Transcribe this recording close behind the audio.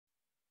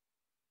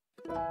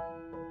Hi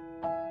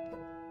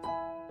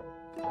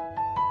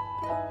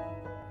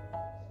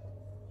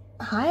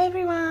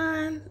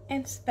everyone,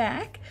 it's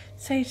back.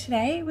 So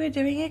today we're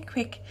doing a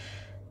quick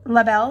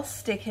LaBelle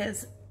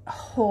Stickerz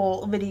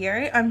haul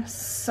video. I'm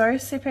so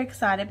super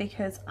excited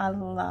because I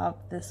love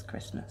this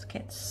Christmas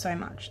kit so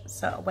much.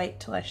 So I'll wait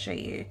till I show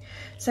you.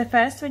 So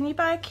first, when you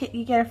buy a kit,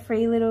 you get a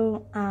free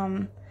little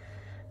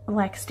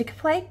like sticker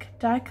flake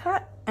die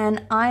cut,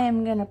 and I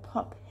am gonna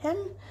pop him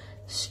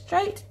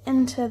straight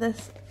into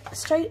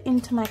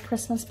my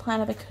Christmas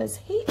planner because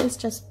he is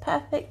just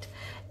perfect,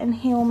 and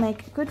he will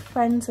make good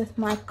friends with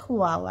my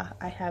koala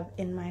I have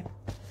in my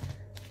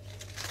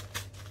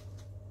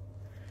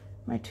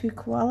two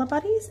koala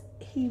buddies.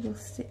 He will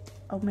sit,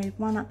 I'll move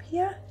one up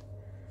here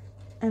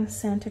and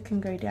Santa can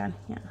go down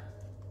here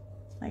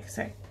like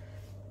so.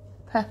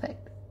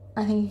 Perfect.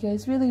 I think he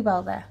goes really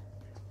well there.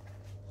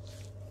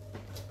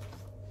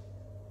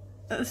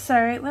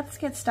 So let's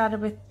get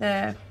started with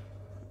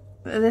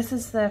this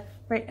is the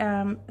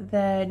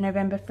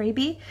November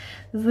freebie,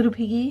 the little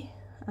piggy.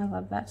 I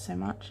love that so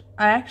much.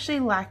 I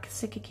actually like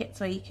sticker kits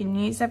where you can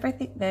use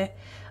everything there.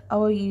 I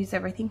will use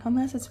everything on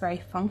this. It's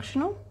very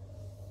functional.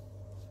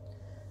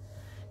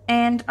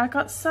 And I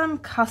got some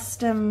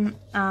custom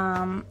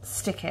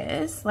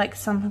stickers, like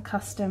some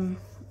custom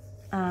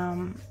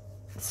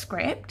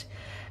script,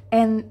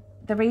 and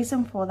the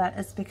reason for that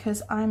is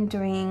because I'm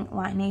doing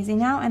Light and Easy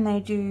now, and they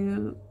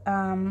do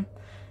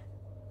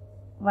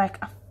like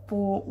a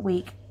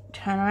 4-week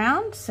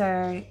turnaround.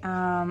 So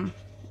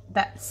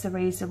that's the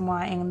reason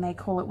why, and they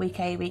call it week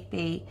A, week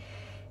B,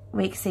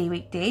 week C,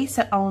 week D.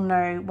 So I'll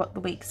know what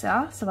the weeks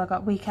are. So I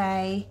got week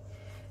A,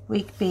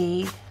 week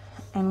B,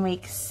 and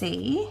week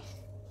C,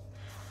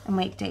 and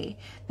week D.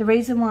 The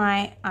reason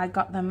why I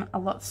got them a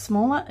lot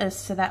smaller is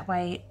so that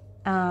way,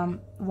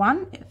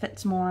 one, it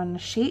fits more on the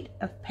sheet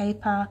of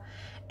paper,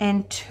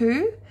 and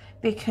two,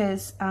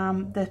 because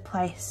the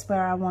place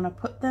where I want to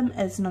put them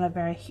is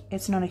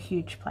it's not a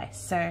huge place,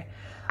 so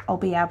I'll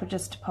be able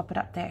just to pop it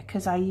up there,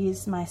 because I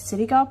use my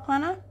City Girl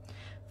planner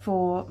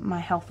for my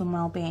health and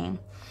well-being.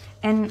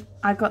 And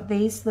I got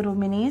these little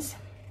minis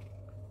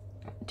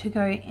to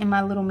go in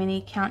my little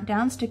mini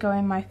countdowns to go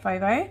in my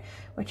photo,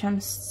 which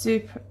I'm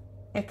super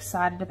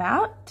excited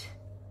about.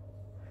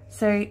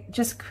 So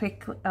just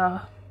quickly,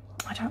 I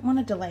don't want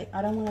to delay,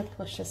 I don't want to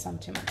push this on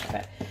too much,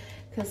 but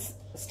because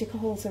sticker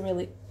hauls are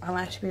really, I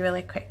like to be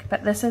really quick.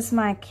 But this is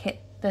my kit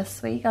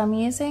this week. I'm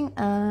using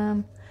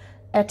a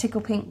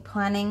Tickle Pink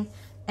planning,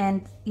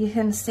 and you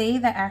can see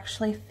they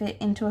actually fit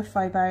into a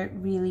photo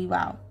really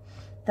well.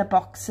 The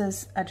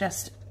boxes are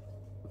just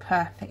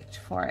perfect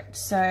for it.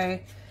 So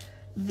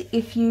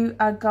if you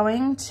are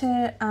going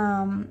to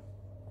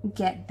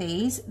get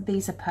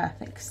these are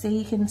perfect. So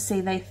you can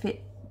see they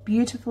fit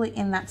beautifully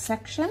in that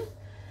section,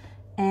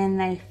 and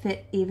they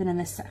fit even in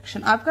this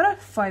section. I've got a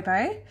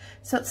phobo,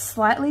 so it's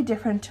slightly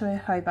different to a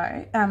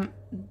hobo,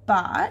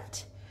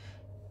 but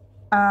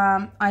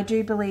I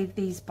do believe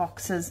these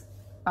boxes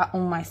are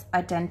almost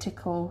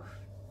identical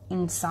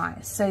in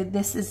size. So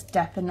this is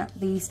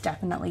these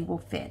definitely will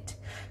fit,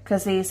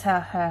 because these are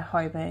her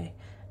hobo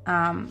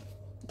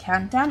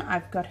countdown.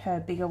 I've got her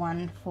bigger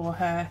one for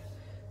her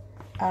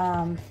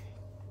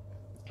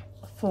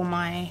for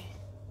my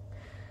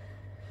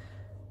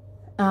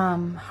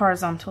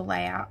horizontal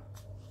layout.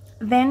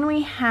 Then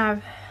we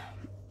have,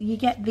 you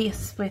get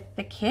this with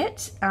the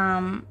kit.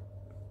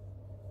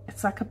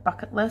 It's like a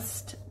bucket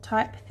list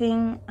type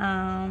thing,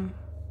 and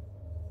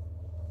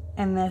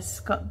there's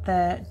got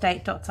the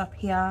date dots up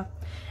here,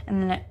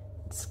 and then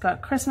it's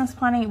got Christmas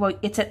planning. Well,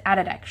 it's an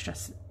added extra.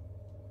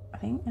 I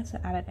think it's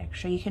an added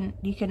extra.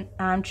 You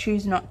can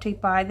choose not to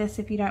buy this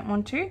if you don't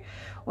want to,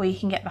 or you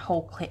can get the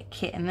whole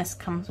kit, and this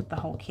comes with the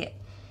whole kit.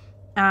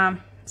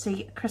 So you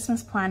get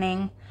Christmas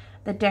planning,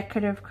 the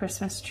decorative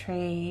Christmas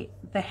tree,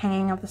 the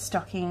hanging of the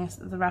stockings,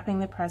 the wrapping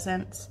the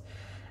presents,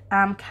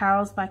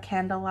 carols by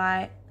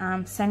candlelight,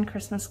 send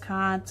Christmas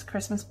cards,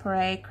 Christmas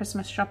parade,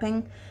 Christmas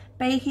shopping,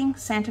 baking,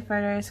 Santa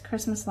photos,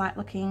 Christmas light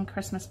looking,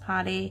 Christmas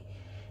party,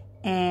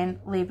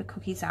 and leave the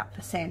cookies out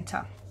for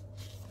Santa.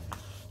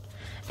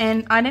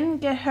 And I didn't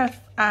get her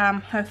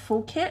her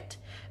full kit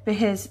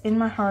because in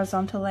my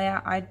horizontal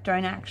layout I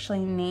don't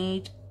actually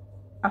need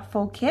a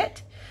full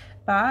kit.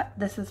 But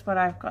this is what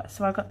I've got.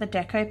 So I've got the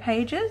deco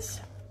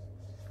pages,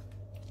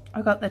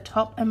 I've got the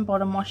top and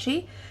bottom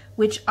washi,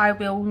 which I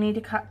will need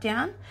to cut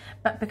down,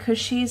 but because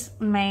she's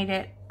made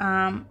it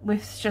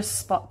with just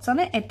spots on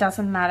it, it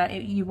doesn't matter.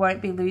 You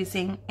won't be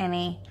losing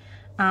any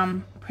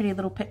pretty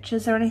little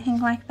pictures or anything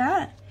like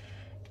that.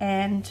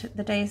 And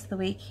the days of the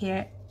week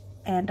here,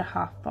 and a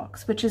half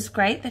box, which is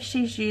great that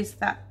she's used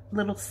that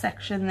little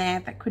section there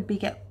that could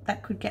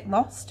get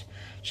lost.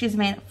 She's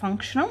made it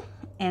functional,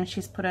 and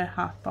she's put a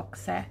half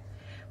box there,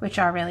 which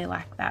I really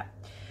like that.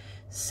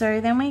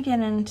 So then we get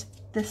into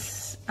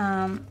this,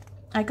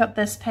 I got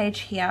this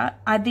page here.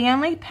 The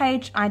only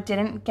page I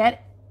didn't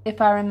get, if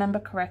I remember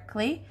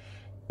correctly,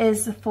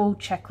 is the full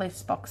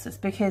checklist boxes,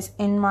 because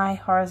in my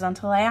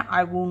horizontal layout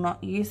I will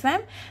not use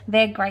them.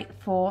 They're great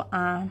for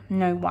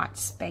no white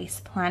space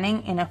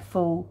planning in a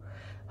full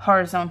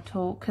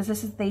horizontal, because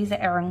these are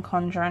Erin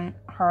Condren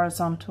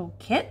horizontal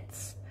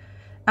kits.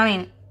 I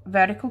mean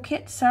vertical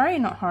kits, sorry,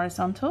 not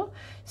horizontal.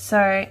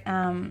 So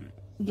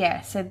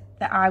yeah, so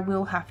that I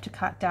will have to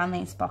cut down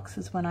these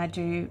boxes when I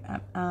do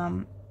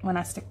when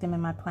I stick them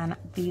in my planner.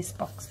 These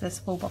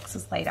 4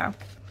 boxes later,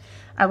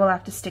 I will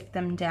have to stick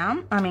them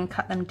down, I mean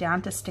cut them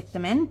down to stick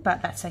them in,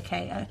 but that's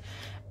okay,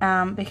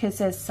 because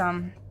there's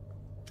some,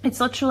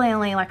 it's literally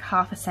only like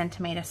 1/2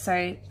 centimeter,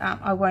 so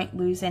I won't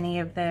lose any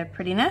of the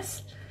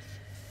prettiness.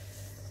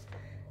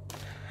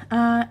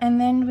 And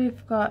then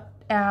we've got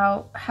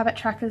our habit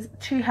trackers,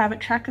 2 habit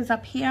trackers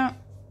up here,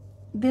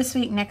 this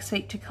week, next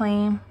week to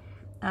clean,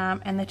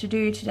 and the to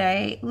do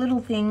today,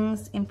 little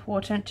things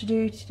important to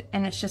do,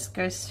 and it just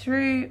goes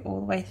through all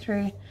the way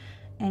through,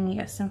 and you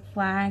got some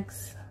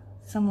flags,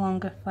 some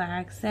longer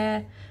flags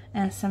there,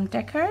 and some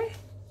deco.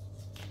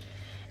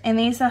 And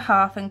these are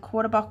 1/2 and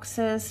 1/4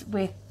 boxes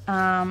with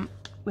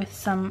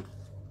some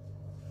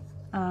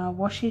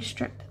washi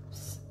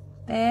strips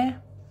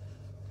there,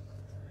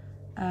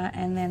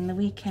 and then the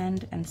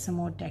weekend and some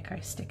more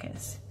deco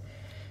stickers.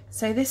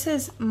 So this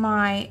is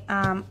my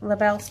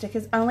LaBelle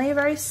Stickerz, only a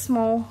very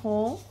small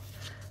haul,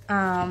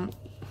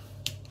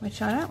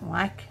 which I don't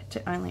like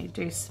to only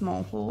do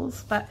small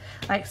hauls, but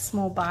like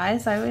small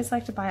buys. I always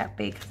like to buy up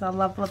big because I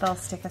love LaBelle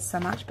Stickerz so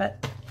much,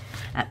 but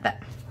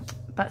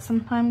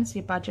sometimes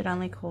your budget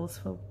only calls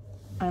for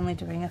only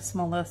doing a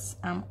smaller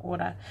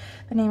order.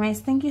 But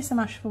anyways, thank you so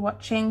much for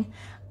watching.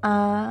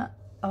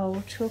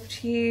 I'll talk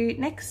to you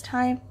next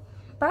time.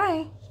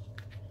 Bye.